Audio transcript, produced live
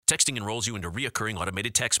Texting enrolls you into reoccurring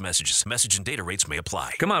automated text messages. Message and data rates may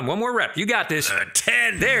apply. Come on, one more rep. You got this.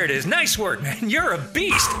 10. There it is. Nice work, man. You're a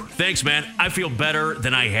beast. Thanks, man. I feel better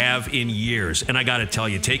than I have in years. And I got to tell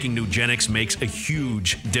you, taking Nugenix makes a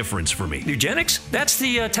huge difference for me. Nugenix? That's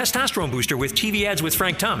the testosterone booster with TV ads with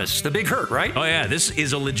Frank Thomas. The Big Hurt, right? Oh, yeah. This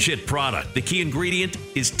is a legit product. The key ingredient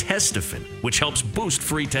is testofen, which helps boost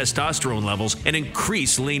free testosterone levels and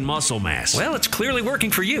increase lean muscle mass. Well, it's clearly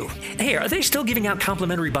working for you. Hey, are they still giving out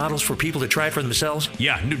complimentary bottles for people to try for themselves?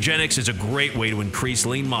 Yeah, Nugenix is a great way to increase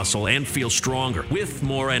lean muscle and feel stronger with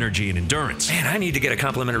more energy and endurance. Man, I need to get a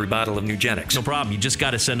complimentary bottle of Nugenix. No problem. You just got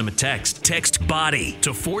to send them a text. Text BODY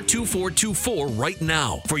to 42424 right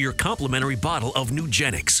now for your complimentary bottle of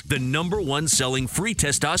Nugenix, the #1 selling free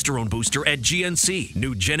testosterone booster at GNC.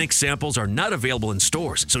 Nugenix samples are not available in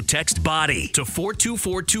stores, so text BODY to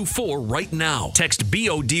 42424 right now. Text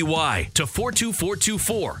BODY to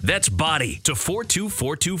 42424. That's BODY to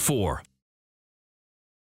 42424.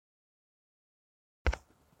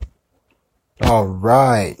 All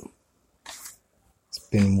right. It's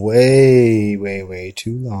been way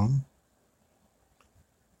too long.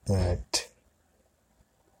 But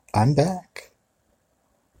I'm back.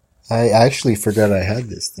 I actually forgot I had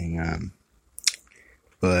this thing.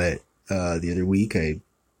 But the other week I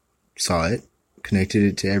saw it, connected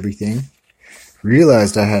it to everything,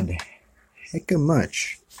 realized I had hecka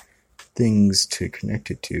much things to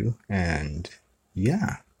connect it to, and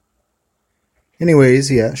yeah.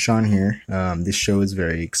 Anyways, yeah, Sean here. This show is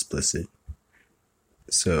very explicit.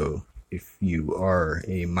 So, if you are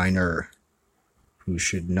a minor who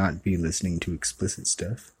should not be listening to explicit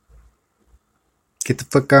stuff, get the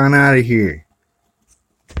fuck on out of here.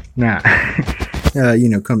 Nah.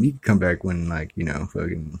 You can come back when,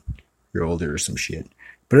 fucking you're older or some shit.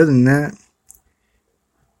 But other than that,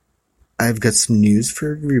 I've got some news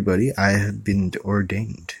for everybody. I have been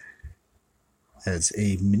ordained as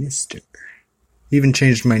a minister. Even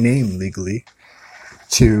changed my name legally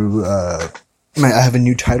to, I have a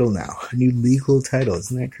new title now. A new legal title.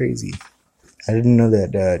 Isn't that crazy? I didn't know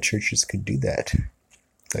that churches could do that.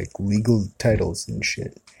 Like legal titles and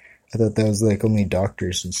shit. I thought that was like only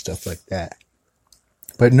doctors and stuff like that.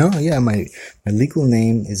 But no, yeah, my legal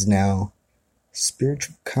name is now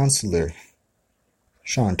Spiritual Counselor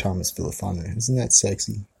Sean Thomas Filifano. Isn't that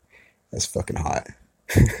sexy? That's fucking hot.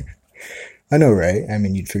 I know, right? I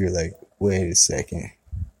mean, you'd figure like, wait a second.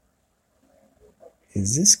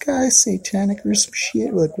 Is this guy satanic or some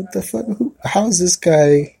shit? Like, what the fuck? How is this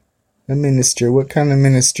guy a minister? What kind of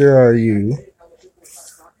minister are you?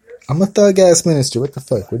 I'm a thug-ass minister. What the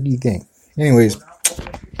fuck? What do you think? Anyways,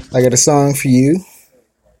 I got a song for you.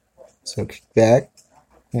 So kick back,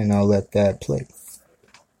 and I'll let that play.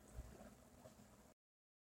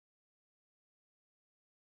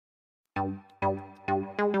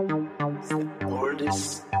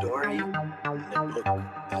 Oldest story in the book,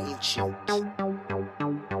 ancient.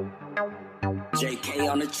 JK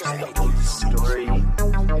on the track. Oldest story in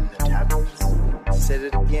the tablets. Said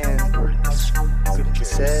it again. It's gonna be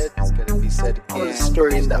said. It's gonna be said again. Oldest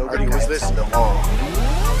story in the nobody was listening to all.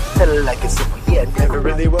 Tell it like it's simple, yeah, it never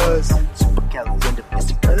really was.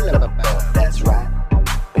 Supercalifragilisticexpialidocious. That's right.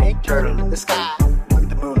 Pink turtle in the sky. Look at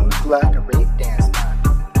the moon, look like a rave dance time.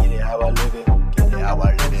 Get it how I live it. Get it how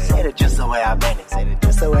I live it. Said it just the way I meant it. Said it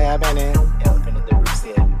just the way I meant it. Elephant in the room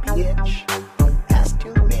said, bitch. Ask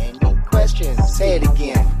too many questions. Say it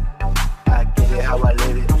again. I get it how I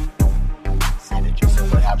live it. Said it just the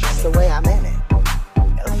way I meant it.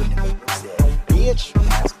 Elephant in the room said, bitch.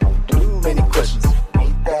 Ask too many questions.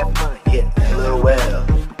 Ain't that funny? Yeah, LOL.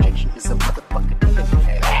 Projection is a motherfucking demon.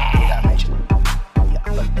 Hey, dimension. Yeah,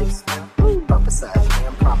 I'm like this now. Prophesize,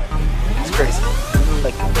 man, promise. It's crazy.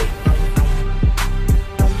 Like the baby.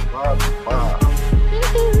 Wow.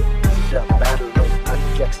 The battle of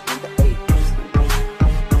Jackson in the 80s.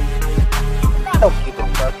 I don't give a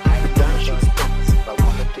fuck. I ain't done shit. If I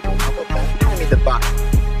want to take a couple back, hand me the box.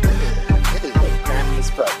 Grab me as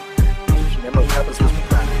fuck. Remember what happens was me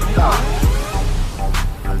crying.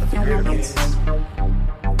 On the pyramids.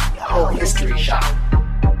 Your whole history shot.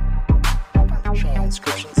 Find the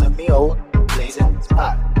transcriptions of me old blazing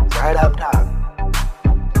spot. Right up top.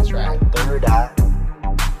 That's right. Third eye.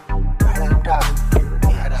 Right up top.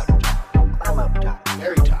 Right up top. Climb up top.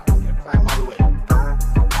 Very top. Yeah, climb all the way.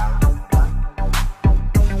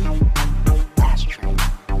 Last train.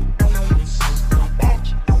 No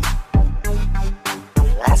batches.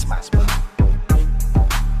 That's my spot.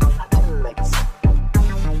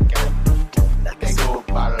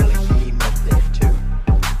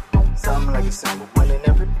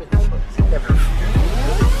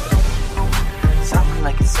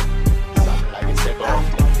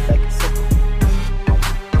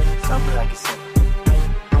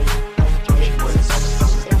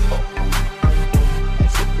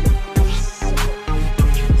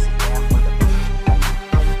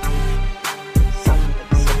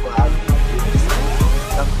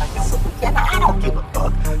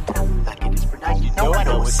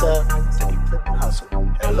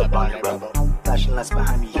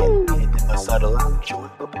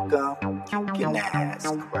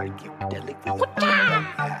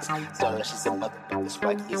 Starlight is a motherfucker,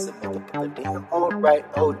 Swaggy is a motherfucker, damn alright,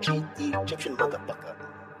 OG Egyptian motherfucker.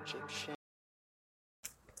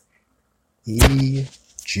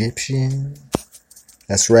 Egyptian.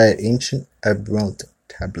 That's right, ancient emerald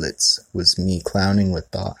tablets was me clowning with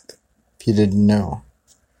thought. If you didn't know,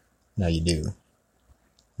 now you do.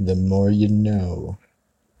 The more you know.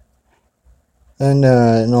 And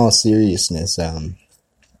in all seriousness,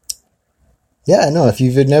 yeah, no, if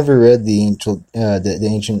you've never read the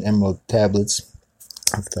ancient emerald tablets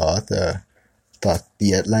of thought, the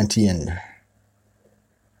Atlantean,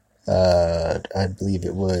 I believe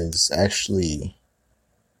it was actually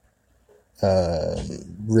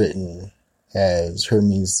written as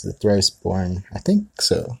Hermes the Thrice-Born. I think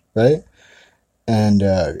so, right? And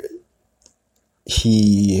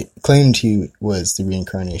he claimed he was the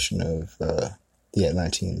reincarnation of the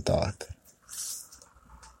Atlantean thought.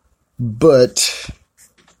 But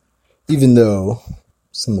even though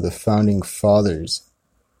some of the founding fathers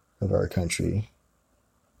of our country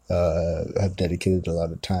have dedicated a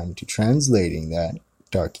lot of time to translating that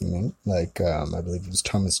document, like I believe it was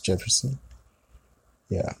Thomas Jefferson.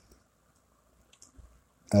 Yeah.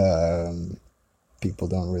 People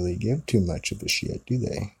don't really give too much of a shit, do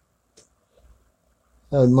they?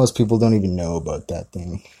 Most people don't even know about that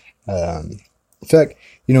thing. In fact,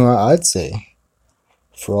 I'd say,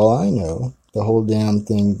 for all I know, the whole damn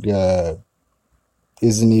thing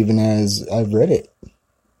isn't even as I've read it.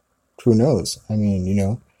 Who knows? I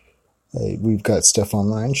mean, we've got stuff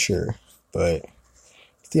online, sure, but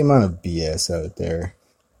the amount of BS out there,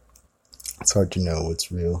 it's hard to know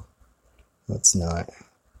what's real, what's not.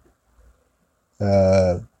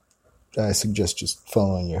 I suggest just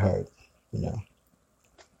following your heart,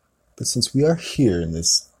 But since we are here in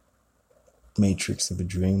this matrix of a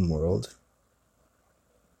dream world,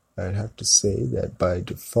 I'd have to say that by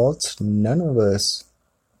default, none of us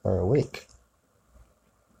are awake.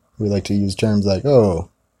 We like to use terms like,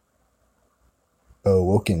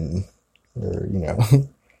 woken, or,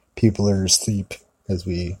 people are asleep as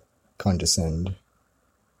we condescend.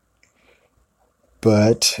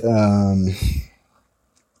 But, by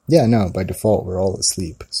default, we're all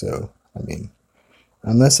asleep. So,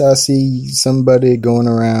 unless I see somebody going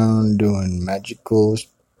around doing magical,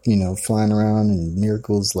 flying around and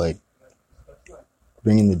miracles like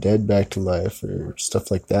bringing the dead back to life or stuff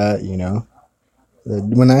like that,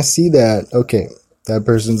 when I see that, okay, that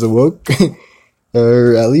person's awoke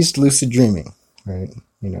or at least lucid dreaming, right?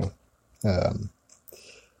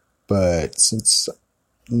 But since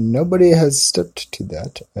nobody has stepped to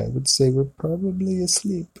that, I would say we're probably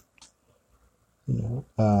asleep.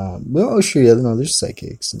 There's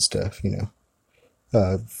psychics and stuff,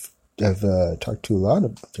 I've talked to a lot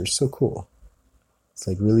of them. They're so cool. It's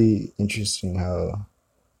like really interesting how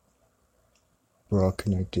we're all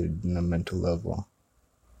connected on a mental level.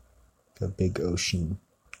 A big ocean.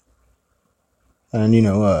 And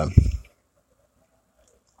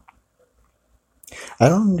I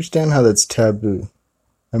don't understand how that's taboo.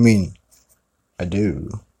 I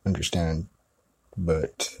do understand,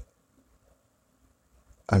 but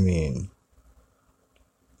I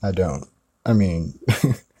don't.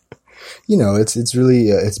 It's really,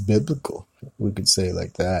 it's biblical. We could say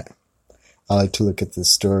like that. I like to look at the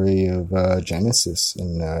story of Genesis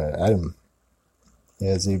and Adam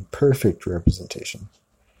as a perfect representation.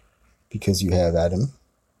 Because you have Adam,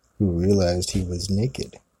 who realized he was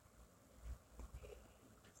naked.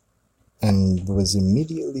 And was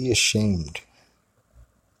immediately ashamed.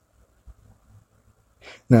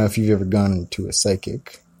 Now, if you've ever gone to a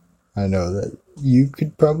psychic, I know that you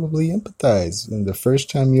could probably empathize. And the first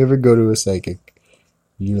time you ever go to a psychic,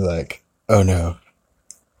 you're like, oh no.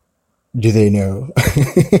 Do they know?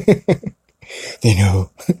 They know.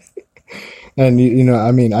 And,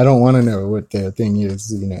 I don't want to know what their thing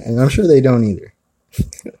is, and I'm sure they don't either.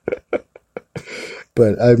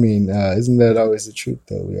 But, isn't that always the truth,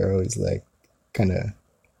 though? We are always, kind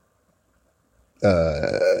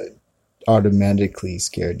of automatically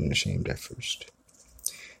scared and ashamed at first.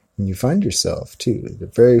 And you find yourself, too, the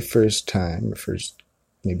very first time,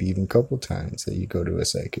 maybe even couple times that you go to a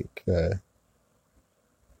psychic, there's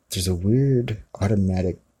a weird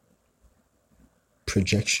automatic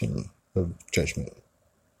projection of judgment.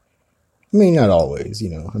 Not always,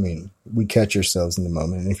 we catch ourselves in the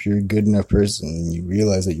moment. And if you're a good enough person, you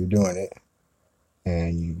realize that you're doing it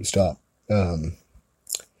and you stop,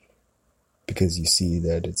 because you see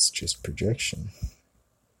that it's just projection.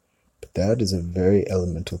 But that is a very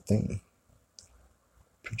elemental thing.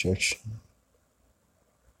 Projection.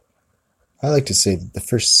 I like to say that the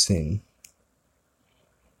first sin,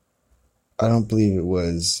 I don't believe it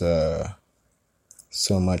was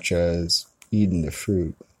so much as eating the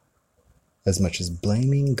fruit, as much as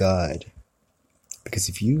blaming God. Because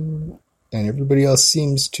if you and everybody else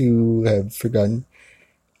seems to have forgotten,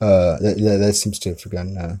 that seems to have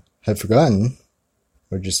forgotten,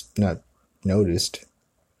 or just not noticed,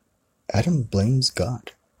 Adam blames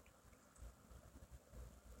God.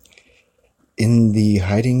 In the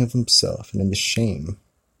hiding of himself and in the shame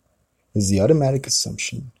is the automatic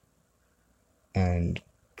assumption and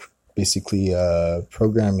basically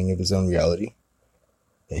programming of his own reality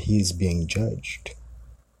that he is being judged.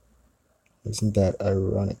 Isn't that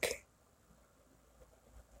ironic?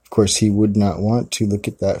 Of course, he would not want to look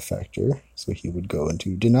at that factor, so he would go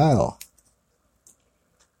into denial.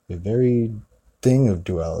 The very thing of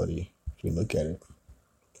duality, if you look at it.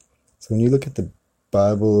 So when you look at the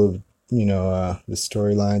Bible of, the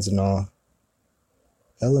storylines and all,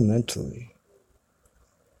 elementally,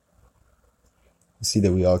 you see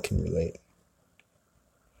that we all can relate.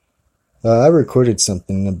 I recorded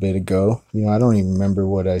something a bit ago. I don't even remember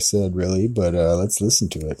what I said really, but let's listen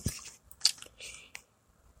to it.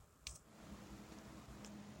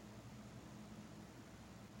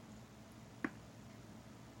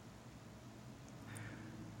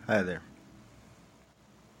 Hi there.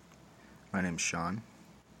 My name's Sean,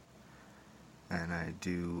 and I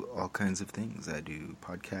do all kinds of things. I do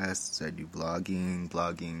podcasts, I do blogging,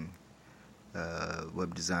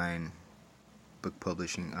 web design, book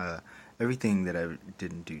publishing, everything that I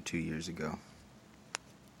didn't do 2 years ago.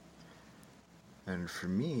 And for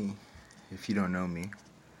me, if you don't know me,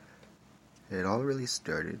 it all really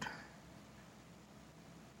started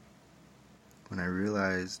when I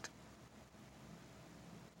realized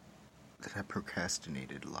that I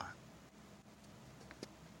procrastinated a lot.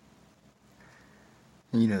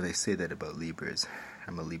 And they say that about Libras.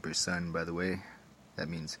 I'm a Libra sun, by the way. That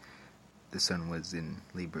means the sun was in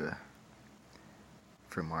Libra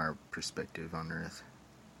from our perspective on Earth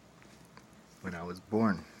when I was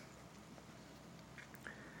born.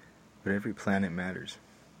 But every planet matters.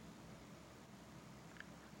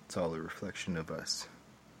 It's all a reflection of us.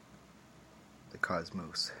 The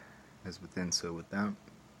cosmos, as within, so without.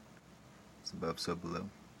 It's above, so below.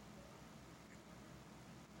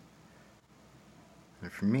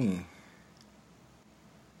 And for me,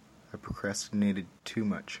 I procrastinated too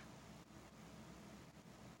much.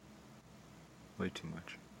 Way too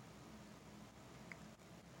much.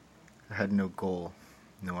 I had no goal,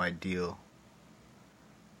 no ideal,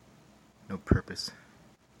 no purpose.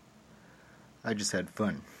 I just had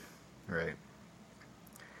fun, right?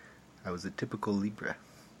 I was a typical Libra.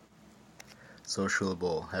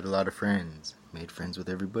 Sociable, had a lot of friends, made friends with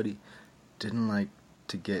everybody, didn't like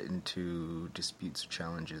to get into disputes or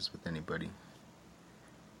challenges with anybody.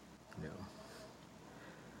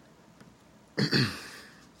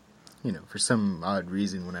 For some odd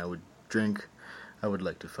reason, when I would drink, I would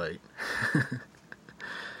like to fight.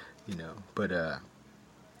 But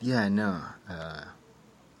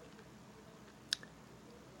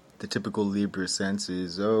the typical Libra sense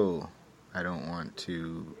is, I don't want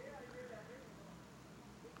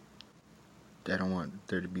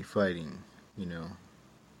there to be fighting,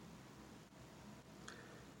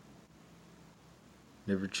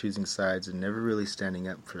 Never choosing sides and never really standing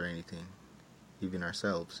up for anything, even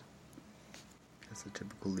ourselves. That's the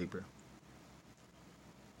typical Libra.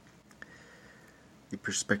 The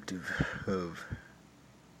perspective of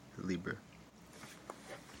the Libra.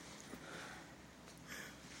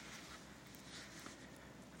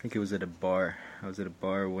 I think it was at a bar. I was at a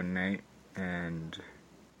bar one night, and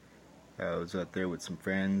I was out there with some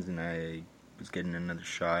friends, and I was getting another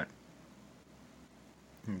shot.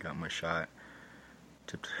 And got my shot.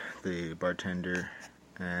 Tipped the bartender,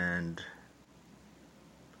 and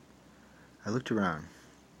I looked around.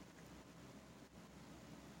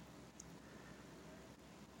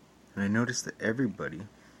 And I noticed that everybody,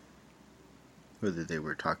 whether they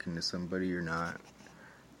were talking to somebody or not,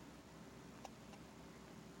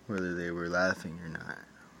 whether they were laughing or not,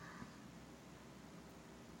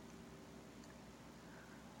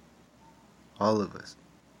 all of us,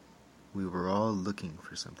 we were all looking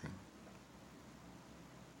for something.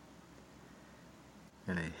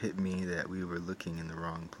 And it hit me that we were looking in the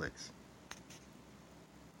wrong place.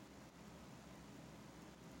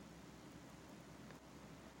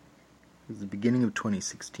 It was the beginning of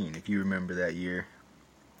 2016, if you remember that year.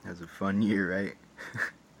 It was a fun year, right?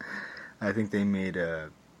 I think they made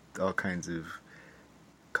all kinds of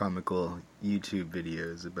comical YouTube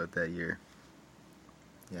videos about that year.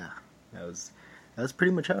 Yeah, that was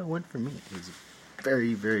pretty much how it went for me. It was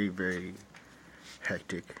very, very, very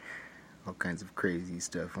hectic. All kinds of crazy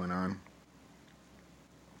stuff went on.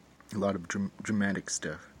 a lot of dramatic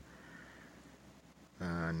stuff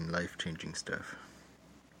and life-changing stuff.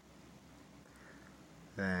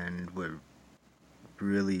 And what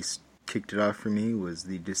really kicked it off for me was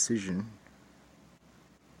the decision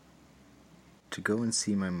to go and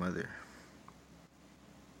see my mother.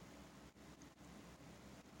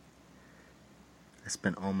 I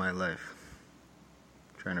spent all my life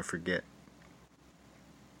trying to forget.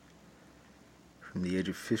 From the age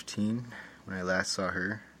of 15, when I last saw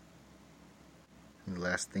her, and the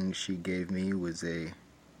last thing she gave me was a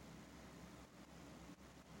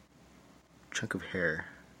chunk of hair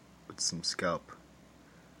with some scalp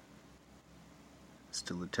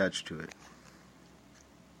still attached to it.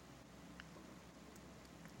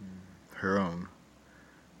 Her own,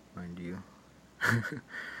 mind you.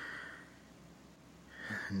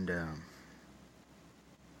 And I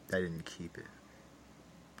didn't keep it.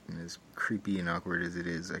 And as creepy and awkward as it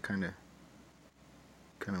is, I kind of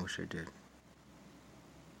wish I did.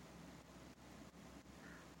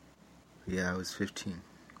 Yeah, I was 15.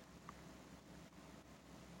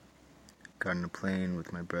 Got on a plane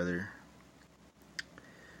with my brother.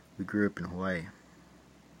 We grew up in Hawaii.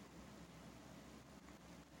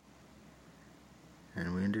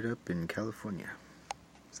 And we ended up in California,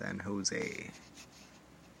 San Jose,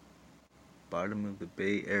 bottom of the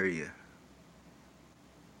Bay Area.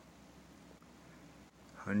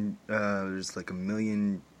 There's like 1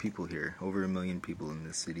 million people here, over 1 million people in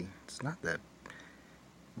this city. It's not that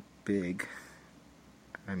big.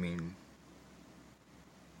 I mean,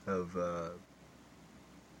 of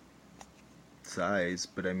size,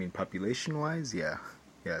 but I mean population-wise, yeah,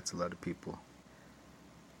 it's a lot of people.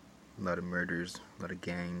 A lot of murders, a lot of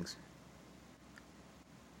gangs,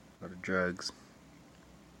 a lot of drugs,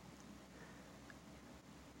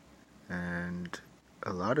 and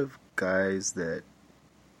a lot of guys that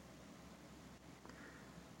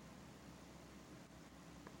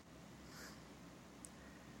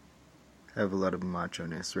have a lot of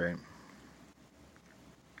macho-ness, right?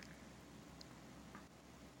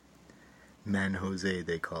 Man Jose,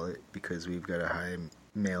 they call it, because we've got a high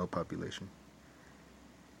male population.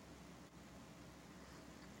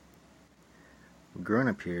 Growing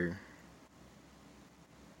up here,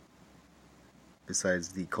 besides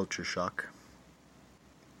the culture shock,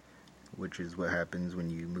 which is what happens when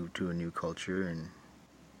you move to a new culture and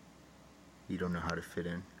you don't know how to fit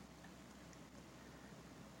in,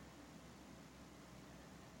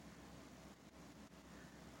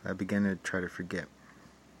 I began to try to forget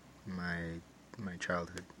my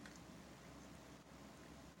childhood.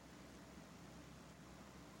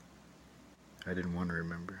 I didn't want to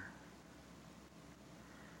remember.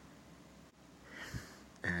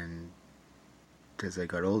 And as I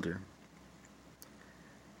got older,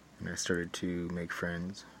 and I started to make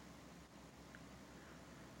friends,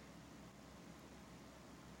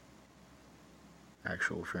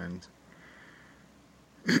 actual friends,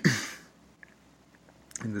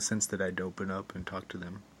 in the sense that I'd open up and talk to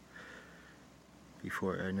them.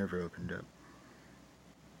 Before, I never opened up.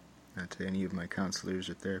 Not to any of my counselors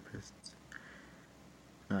or therapists.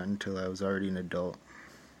 Not until I was already an adult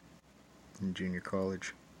in junior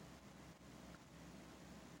college.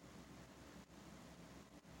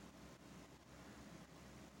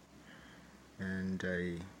 And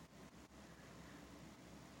I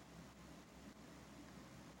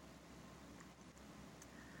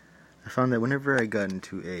found that whenever I got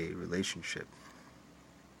into a relationship,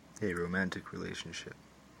 a romantic relationship,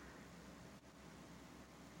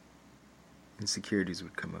 insecurities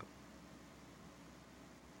would come up.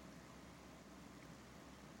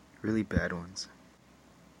 Really bad ones.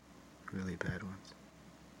 Really bad ones.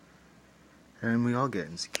 And we all get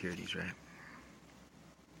insecurities, right?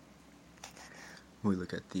 We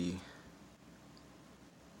look at the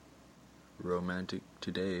romantic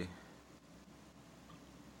today.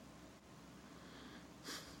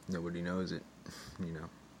 Nobody knows it, you know.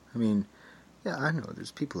 I mean, yeah, I know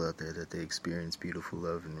there's people out there that they experience beautiful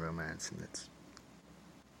love and romance, and that's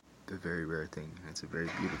a very rare thing. It's a very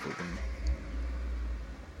beautiful thing.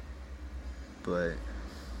 But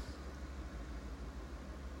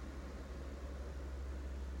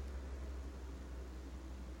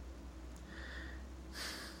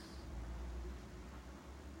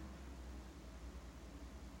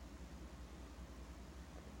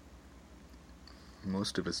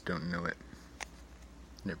most of us don't know it.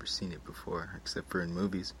 Never seen it before, except for in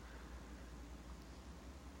movies.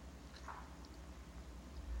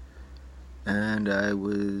 And I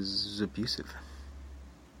was abusive.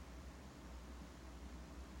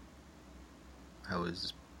 I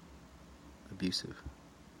was abusive.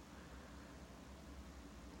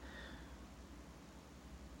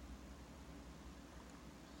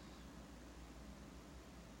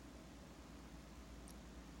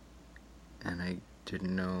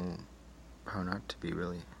 didn't know how not to be,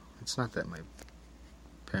 really. It's not that my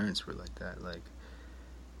parents were like that. Like,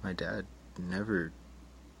 my dad never,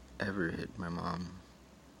 ever hit my mom.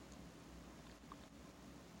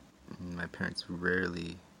 My parents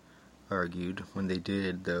rarely argued. When they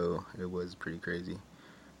did, though, it was pretty crazy.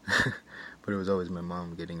 But it was always my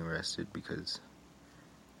mom getting arrested because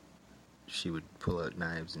she would pull out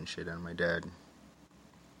knives and shit on my dad.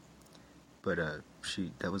 But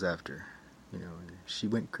that was after, and she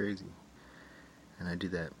went crazy. And I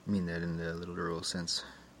mean that in the literal sense.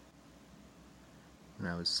 When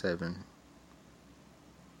I was 7,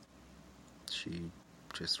 she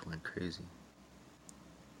just went crazy.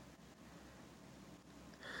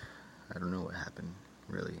 I don't know what happened,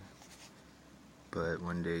 really. But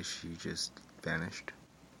one day she just vanished.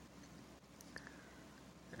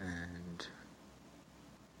 And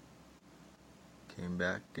came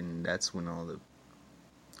back, and that's when all the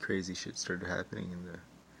crazy shit started happening in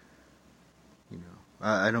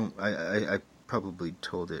I probably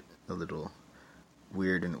told it a little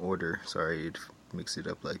weird in order. Sorry to mix it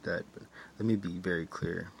up like that, but let me be very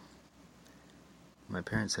clear. My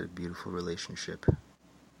parents had a beautiful relationship.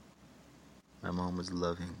 My mom was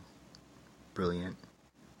loving, brilliant,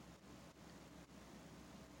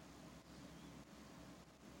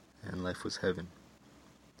 and life was heaven.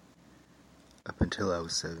 Up until I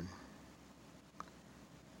was 7.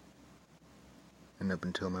 And up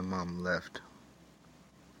until my mom left.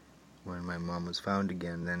 When my mom was found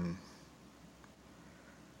again, then,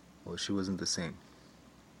 well, she wasn't the same.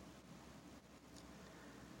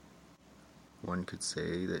 One could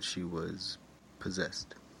say that she was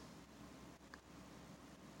possessed.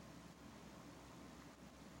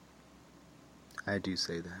 I do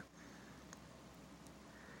say that.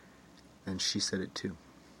 And she said it too.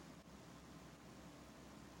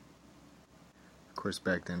 Of course,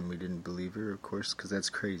 back then we didn't believe her, of course, because that's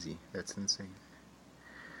crazy. That's insane.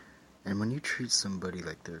 And when you treat somebody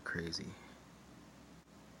like they're crazy,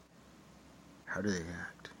 how do they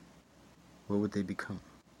act? What would they become?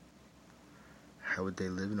 How would they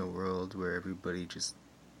live in a world where everybody just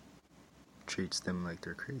treats them like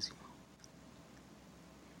they're crazy?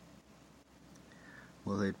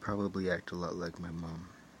 Well, they'd probably act a lot like my mom.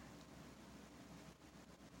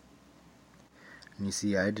 And you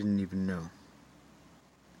see, I didn't even know.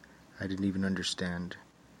 I didn't even understand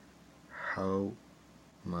how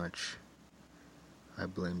much I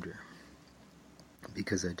blamed her.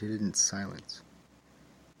 Because I did it in silence.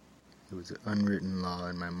 It was an unwritten law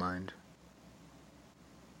in my mind.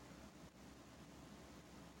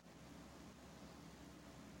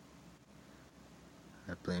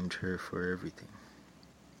 I blamed her for everything.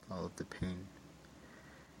 All of the pain.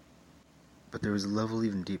 But there was a level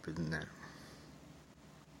even deeper than that.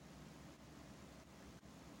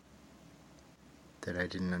 That I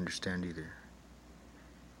didn't understand either.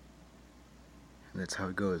 And that's how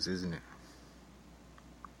it goes, isn't it?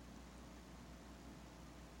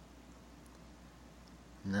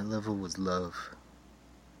 And that level was love.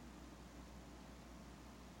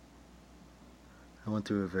 I went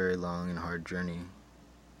through a very long and hard journey.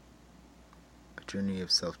 A journey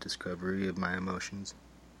of self-discovery of my emotions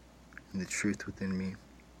and the truth within me.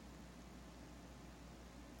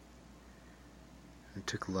 It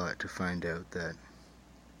took a lot to find out that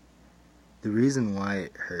the reason why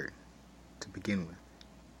it hurt to begin with,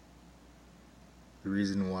 the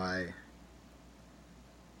reason why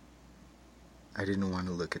I didn't want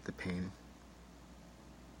to look at the pain,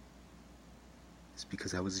 is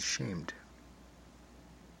because I was ashamed.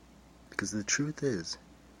 Because the truth is,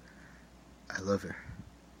 I love her.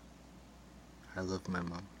 I love my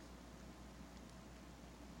mom.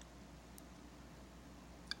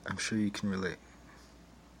 I'm sure you can relate.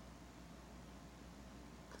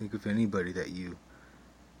 Think of anybody that you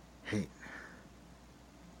hate,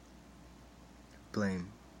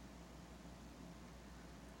 blame.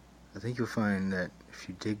 I think you'll find that if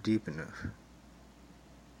you dig deep enough,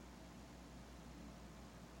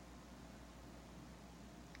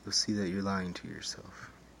 you'll see that you're lying to yourself.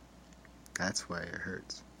 That's why it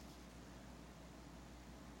hurts.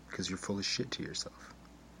 Because you're full of shit to yourself.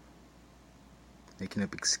 Making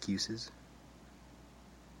up excuses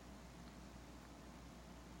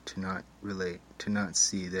to not relate, to not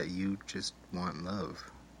see that you just want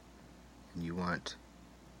love. And you want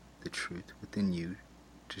the truth within you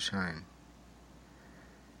to shine.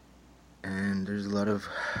 And there's a lot of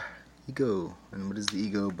ego. And what is the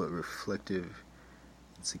ego but reflective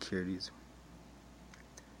insecurities?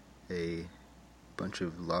 A bunch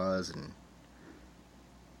of laws and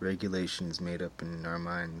regulations made up in our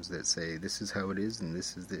minds that say this is how it is and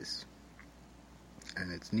this is this.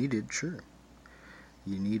 And it's needed, sure.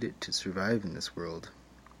 You need it to survive in this world.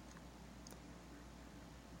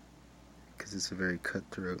 Because it's a very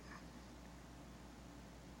cutthroat,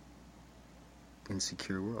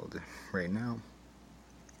 insecure world right now.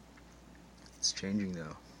 It's changing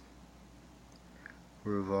though.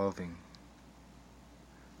 We're evolving.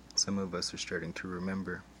 Some of us are starting to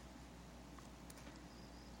remember.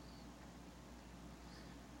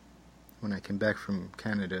 When I came back from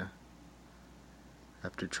Canada,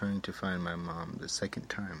 after trying to find my mom the second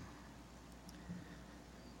time,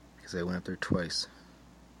 because I went up there twice,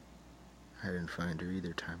 I didn't find her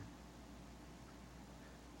either time.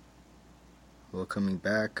 Well, coming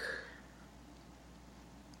back,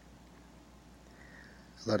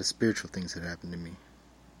 a lot of spiritual things had happened to me.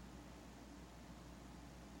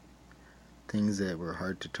 Things that were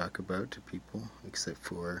hard to talk about to people, except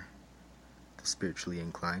for the spiritually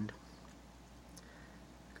inclined.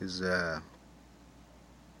 Because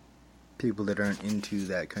people that aren't into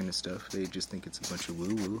that kind of stuff, they just think it's a bunch of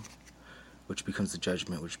woo-woo, which becomes the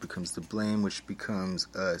judgment, which becomes the blame, which becomes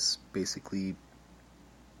us basically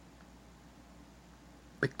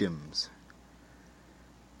victims.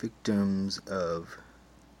 Victims of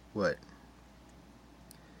what?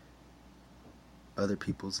 Other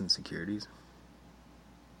people's insecurities.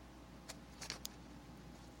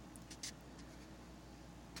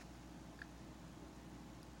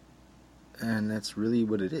 And that's really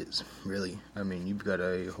what it is, really. I mean, you've got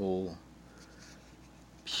a whole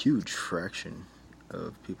huge fraction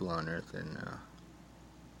of people on Earth, and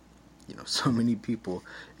so many people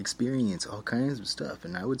experience all kinds of stuff.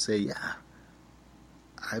 And I would say, yeah,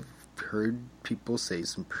 I've heard people say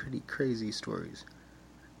some pretty crazy stories.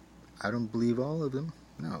 I don't believe all of them.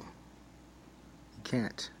 No, you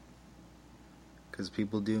can't, because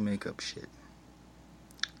people do make up shit,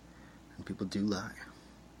 and people do lie.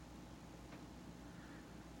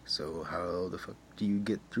 So how the fuck do you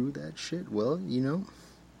get through that shit? Well,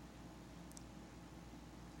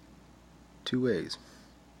 2 ways.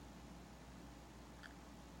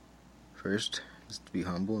 First is to be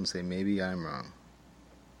humble and say, maybe I'm wrong.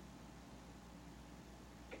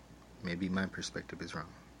 Maybe my perspective is wrong.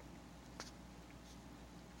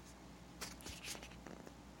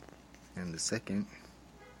 And the second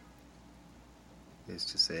is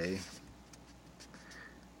to say,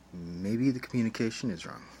 maybe the communication is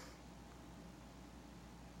wrong.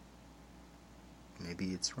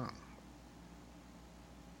 Maybe it's wrong.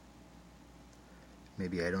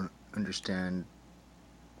 Maybe I don't understand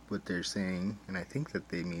what they're saying, and I think that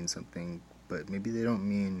they mean something, but maybe they don't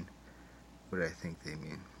mean what I think they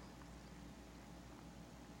mean.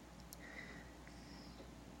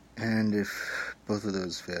 And if both of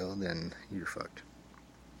those fail, then you're fucked.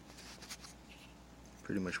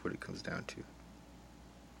 Pretty much what it comes down to.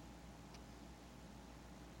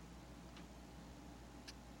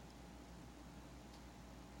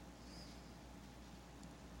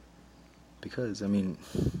 Because, you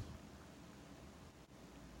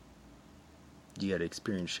gotta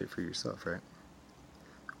experience shit for yourself, right?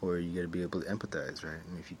 Or you gotta be able to empathize, right?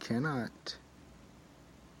 And if you cannot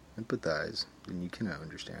empathize, then you cannot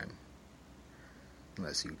understand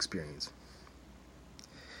unless you experience.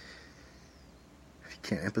 If you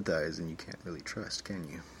can't empathize, then you can't really trust, can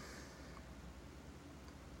you?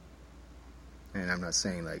 And I'm not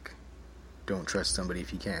saying, don't trust somebody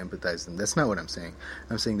if you can't empathize them. That's not what I'm saying.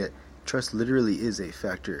 I'm saying that trust literally is a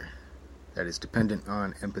factor that is dependent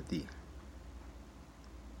on empathy.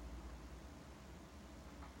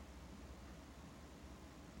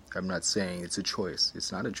 I'm not saying it's a choice.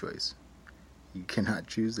 It's not a choice. You cannot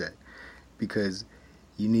choose that, because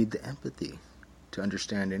you need the empathy to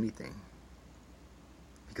understand anything.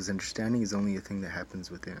 Because understanding is only a thing that happens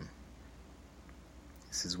within.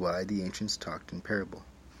 This is why the ancients talked in parable.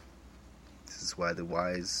 This is why the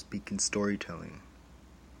wise speak in storytelling,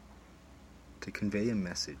 to convey a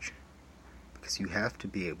message. Because you have to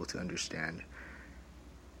be able to understand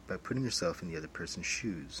by putting yourself in the other person's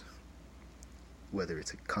shoes, whether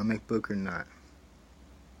it's a comic book or not.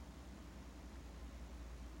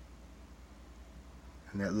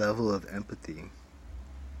 And that level of empathy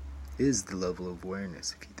is the level of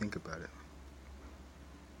awareness, if you think about it.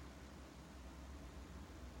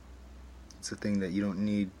 It's a thing that you don't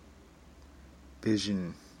need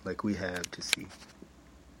vision like we have to see.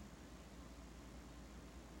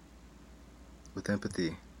 With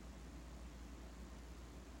empathy,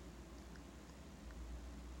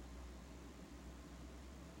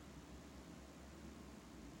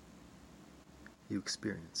 you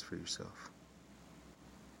experience for yourself.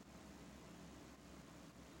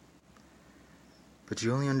 But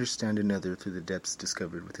you only understand another through the depths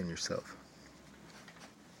discovered within yourself.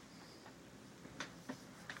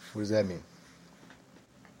 What does that mean?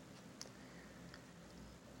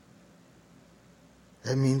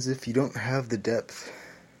 That means if you don't have the depth,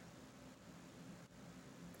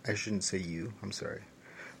 I shouldn't say you, I'm sorry.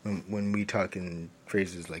 When we talk in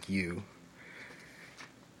phrases like you,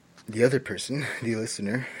 the other person, the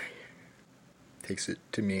listener, takes it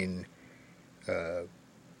to mean the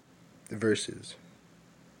verses.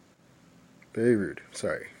 Very rude.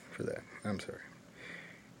 Sorry for that. I'm sorry.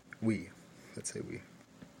 We. Let's say we.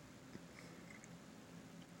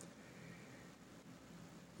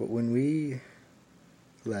 But when we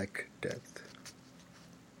lack depth,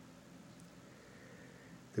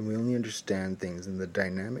 then we only understand things in the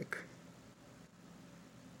dynamic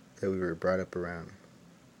that we were brought up around,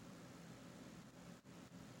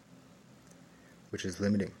 which is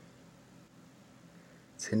limiting.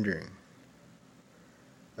 It's hindering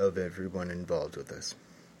of everyone involved with us.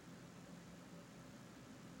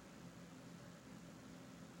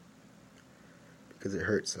 Because it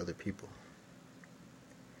hurts other people.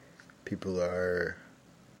 People are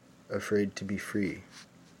afraid to be free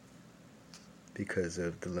because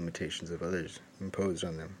of the limitations of others imposed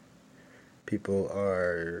on them. People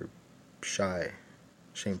are shy,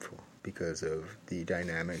 shameful because of the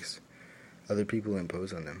dynamics other people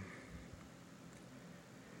impose on them.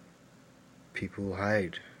 People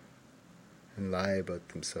hide and lie about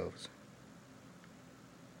themselves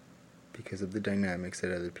because of the dynamics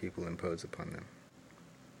that other people impose upon them.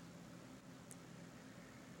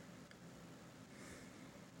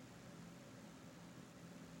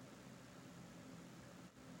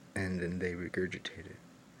 And then they regurgitate it.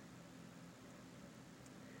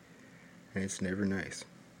 And it's never nice.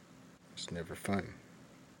 It's never fun.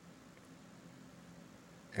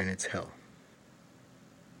 And it's hell.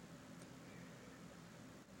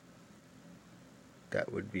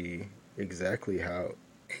 That would be exactly how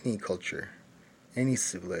any culture, any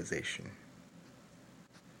civilization,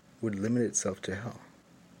 would limit itself to hell.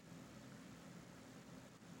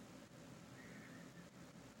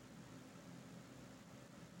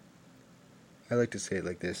 I like to say it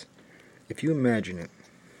like this. If you imagine it,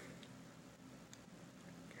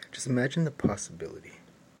 just imagine the possibility.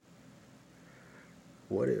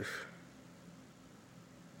 What if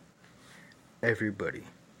everybody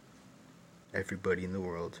in the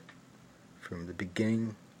world, from the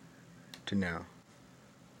beginning to now,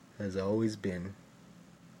 has always been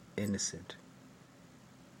innocent?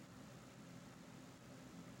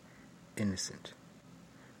 Innocent.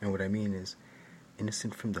 And what I mean is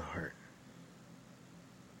innocent from the heart.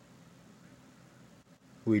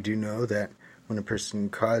 We do know that when a person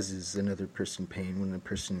causes another person pain, when a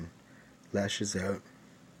person lashes out,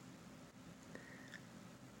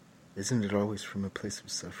 isn't it always from a place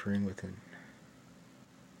of suffering within?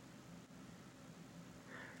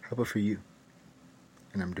 How about for you?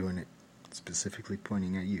 And I'm doing it specifically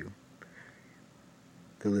pointing at you,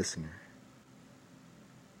 the listener.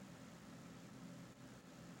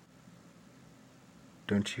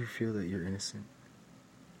 Don't you feel that you're innocent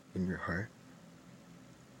in your heart?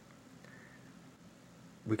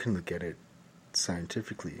 We can look at it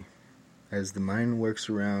scientifically. As the mind works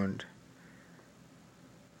around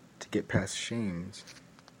to get past shames,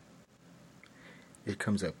 it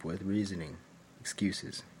comes up with reasoning,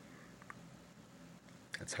 excuses.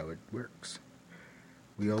 That's how it works.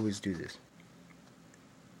 We always do this.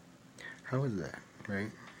 How is that,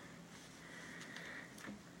 right?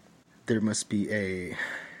 There must be a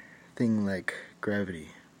thing like gravity,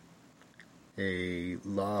 a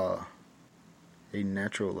law, a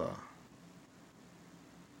natural law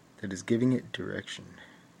that is giving it direction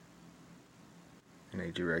and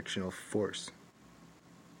a directional force.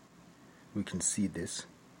 We can see this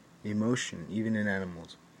emotion even in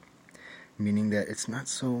animals, meaning that it's not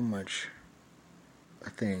so much a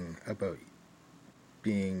thing about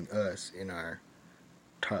being us in our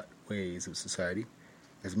taught ways of society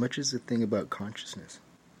as much as a thing about consciousness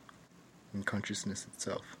and consciousness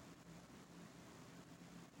itself.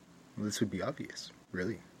 Well, this would be obvious,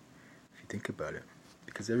 really, if you think about it.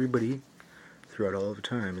 Because everybody, throughout all of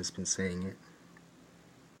time, has been saying it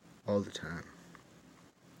all the time.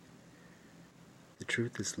 The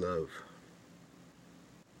truth is love.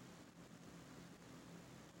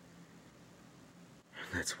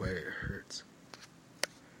 And that's why it hurts.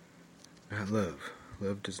 Not love.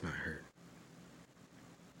 Love does not hurt.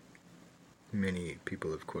 Many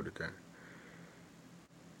people have quoted that.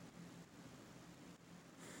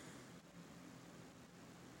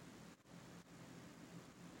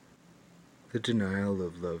 The denial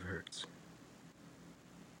of love hurts.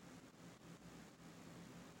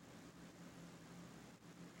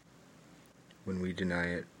 When we deny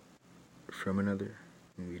it from another,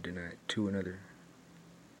 when we deny it to another,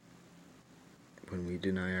 when we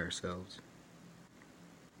deny ourselves,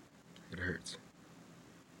 it hurts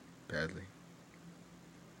badly.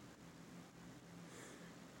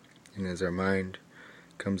 And as our mind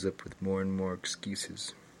comes up with more and more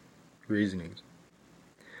excuses, reasonings,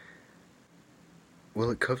 well,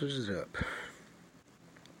 it covers it up.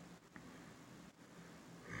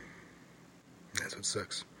 That's what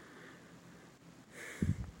sucks.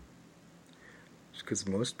 Just because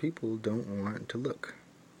most people don't want to look.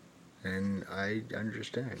 And I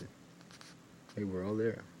understand. Hey, we're all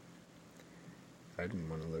there. I didn't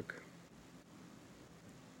want to look.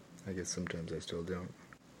 I guess sometimes I still don't.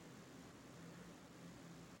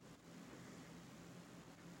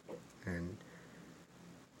 And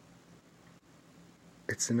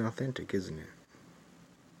it's inauthentic, isn't it?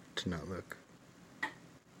 To not look.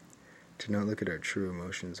 To not look at our true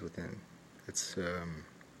emotions within. It's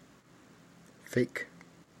fake,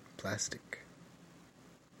 plastic.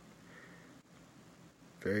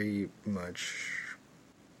 Very much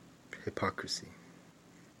hypocrisy.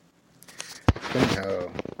 Funny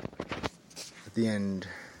how at the end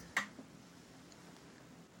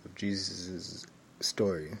of Jesus'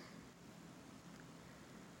 story,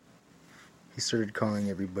 he started calling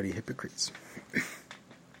everybody hypocrites,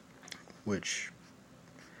 which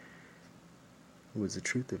was the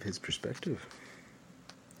truth of his perspective.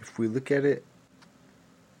 If we look at it,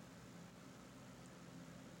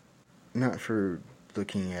 not for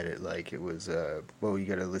looking at it like it was, well, you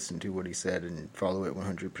gotta listen to what he said and follow it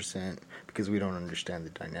 100%, because we don't understand the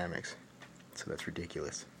dynamics, so that's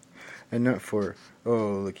ridiculous. And not for,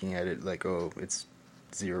 looking at it like, it's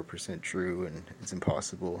 0% true and it's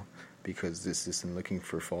impossible because this isn't looking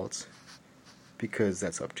for faults, because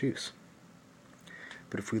that's obtuse.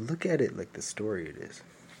 But if we look at it like the story it is,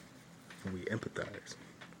 and we empathize,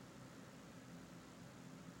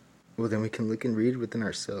 well, then we can look and read within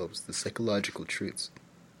ourselves the psychological truths,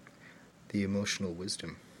 the emotional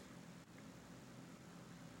wisdom.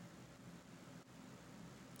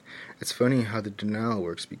 It's funny how the denial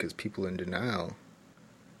works, because people in denial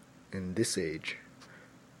in this age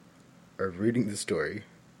are reading the story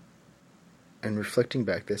and reflecting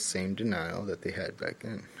back that same denial that they had back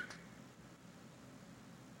then.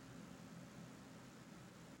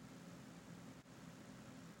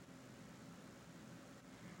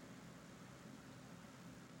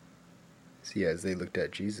 See, as they looked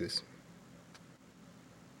at Jesus,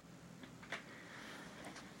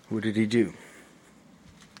 what did he do?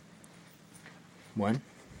 One,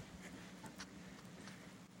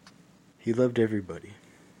 he loved everybody.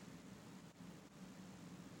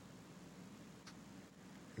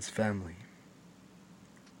 His family.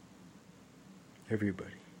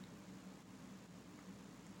 Everybody.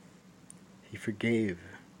 He forgave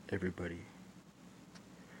everybody.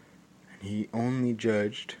 And he only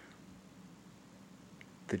judged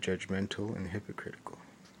the judgmental and hypocritical,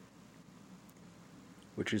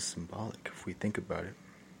 which is symbolic if we think about it.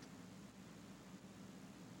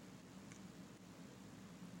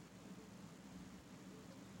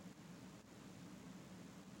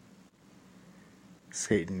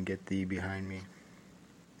 Satan, get thee behind me,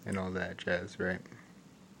 and all that jazz, right?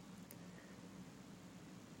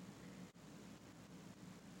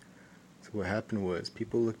 So what happened was,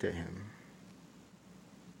 people looked at him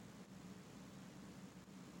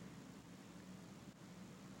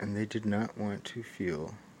and they did not want to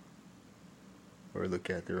feel or look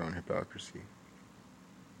at their own hypocrisy.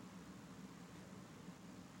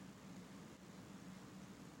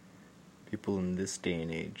 People in this day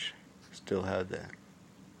and age still have that.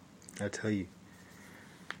 I tell you,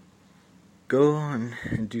 go on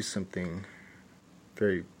and do something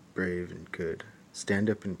very brave and good. Stand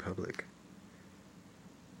up in public.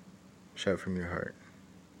 Shout from your heart.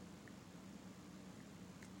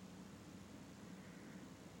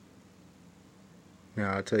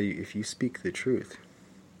 Now, I'll tell you, if you speak the truth,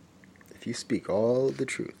 if you speak all the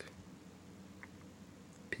truth,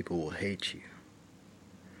 people will hate you.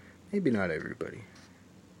 Maybe not everybody,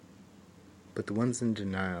 but the ones in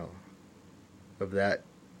denial of that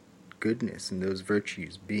goodness and those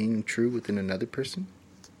virtues being true within another person,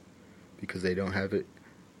 because they don't have it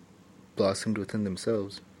blossomed within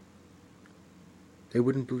themselves, they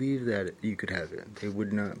wouldn't believe that you could have it. They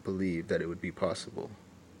would not believe that it would be possible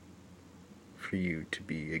for you to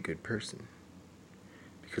be a good person,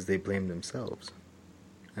 because they blame themselves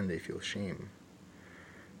and they feel shame.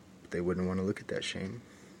 But they wouldn't want to look at that shame.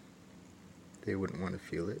 They wouldn't want to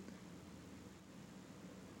feel it.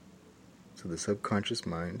 So the subconscious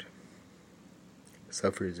mind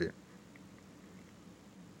suffers it,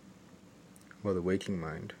 while the waking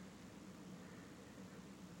mind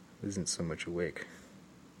isn't so much awake.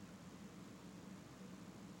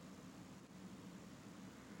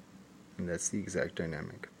 And that's the exact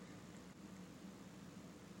dynamic.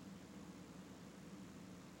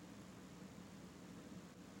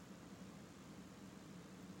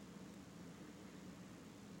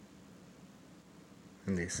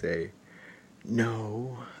 And they say,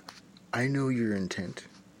 no, I know your intent.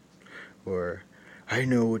 Or, I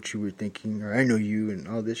know what you were thinking. Or, I know you and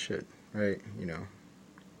all this shit. Right? You know.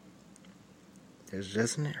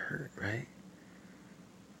 Doesn't it hurt, right?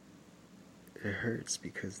 It hurts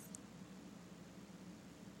because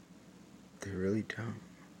they really don't.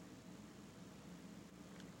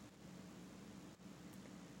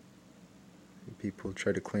 People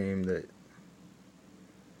try to claim that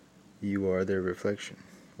you are their reflection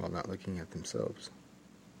while not looking at themselves.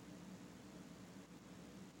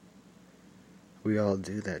 We all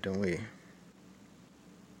do that, don't we?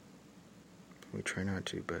 We try not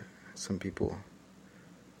to, but some people,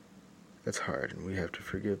 that's hard, and we have to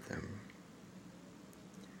forgive them.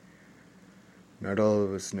 Not all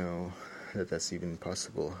of us know that that's even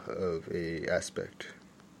possible of a aspect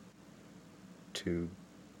to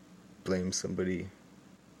blame somebody,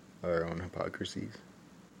 our own hypocrisies,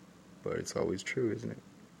 but it's always true, isn't it?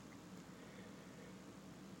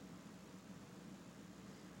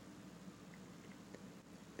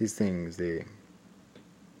 These things,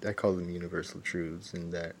 I call them universal truths,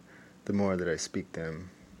 and that the more that I speak them,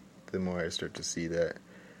 the more I start to see that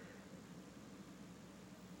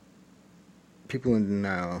people in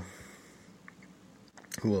denial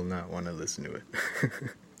will not want to listen to it.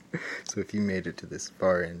 So if you made it to this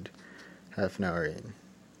far end, half an hour in,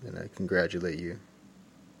 then I congratulate you.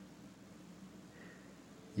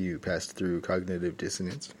 You passed through cognitive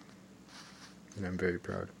dissonance, and I'm very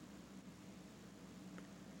proud.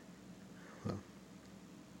 Well,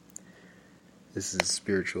 this is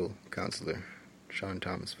spiritual counselor Sean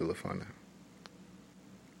Thomas Villafana,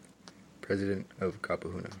 president of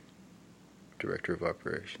Kapahuna, director of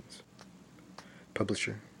operations,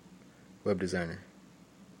 publisher, web designer,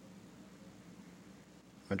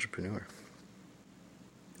 entrepreneur,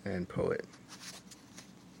 and poet.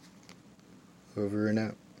 Over and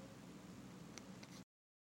out.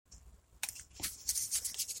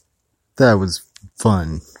 That was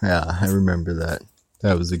fun. Yeah, I remember that.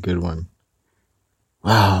 That was a good one.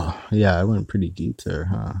 Wow. Yeah, I went pretty deep there,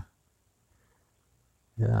 huh?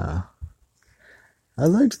 Yeah. I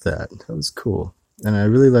liked that. That was cool. And I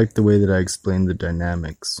really liked the way that I explained the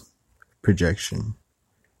dynamics. Projection.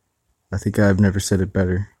 I think I've never said it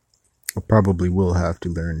better. I probably will have to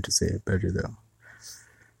learn to say it better, though.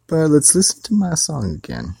 But let's listen to my song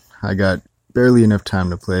again. I got barely enough time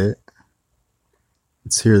to play it.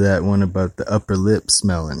 Let's hear that one about the upper lip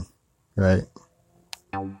smelling, right?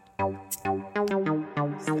 The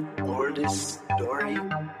oldest story in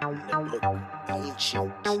the book,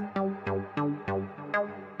 ancient.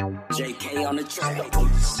 JK on the track. The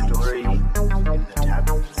oldest story in the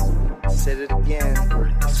tablets. Said it again.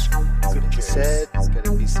 Couldn't be said. It's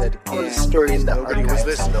gotta be said again. Oldest story in the archives. Nobody was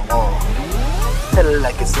listening along. Tell it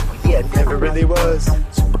like it's simple, yeah, it never really was.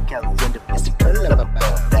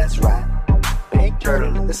 Supercalifragilisticexpialidocious. That's right. Pink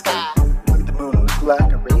turtle in the sky. Look at the moon, look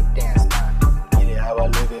like a rave dance time. Get it how I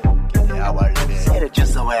live it. Get it how I live it. Said it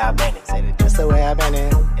just the way I meant it. Said it just the way I meant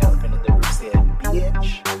it. Elephant in the room said,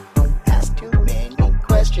 bitch. Ask too many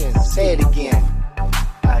questions. Say it again.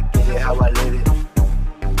 I get it how I live it.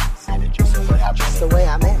 Said it just the way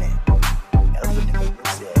I meant it. Elephant in the room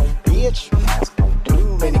said, bitch. Ask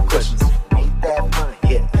too many questions. Ain't that funny?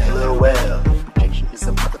 Yeah, LOL. Projection is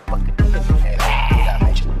a motherfucking demon. Hey, did I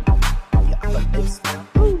mention it? Yeah, but this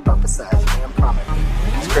prophesize, damn promise.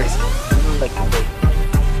 It's crazy. Like a baby.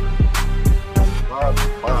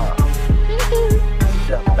 Wow.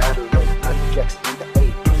 The battle of objects in the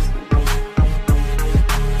 80s.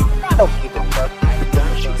 I don't give a fuck. I ain't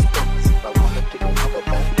done shit. If I wanna take a couple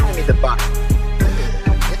back, hand me the box.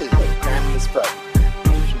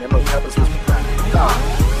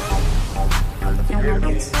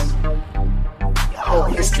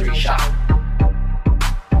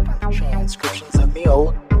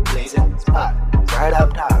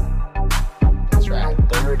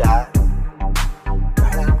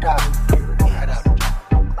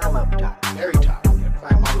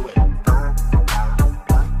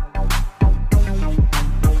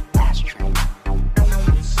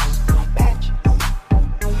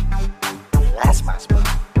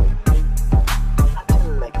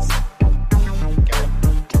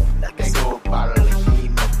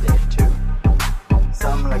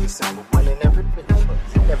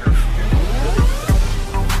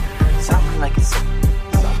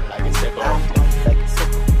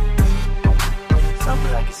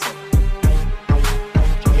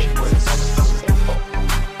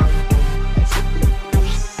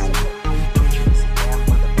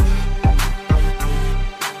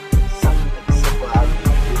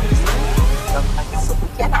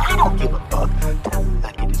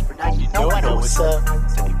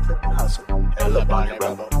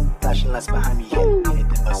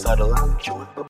 chew it,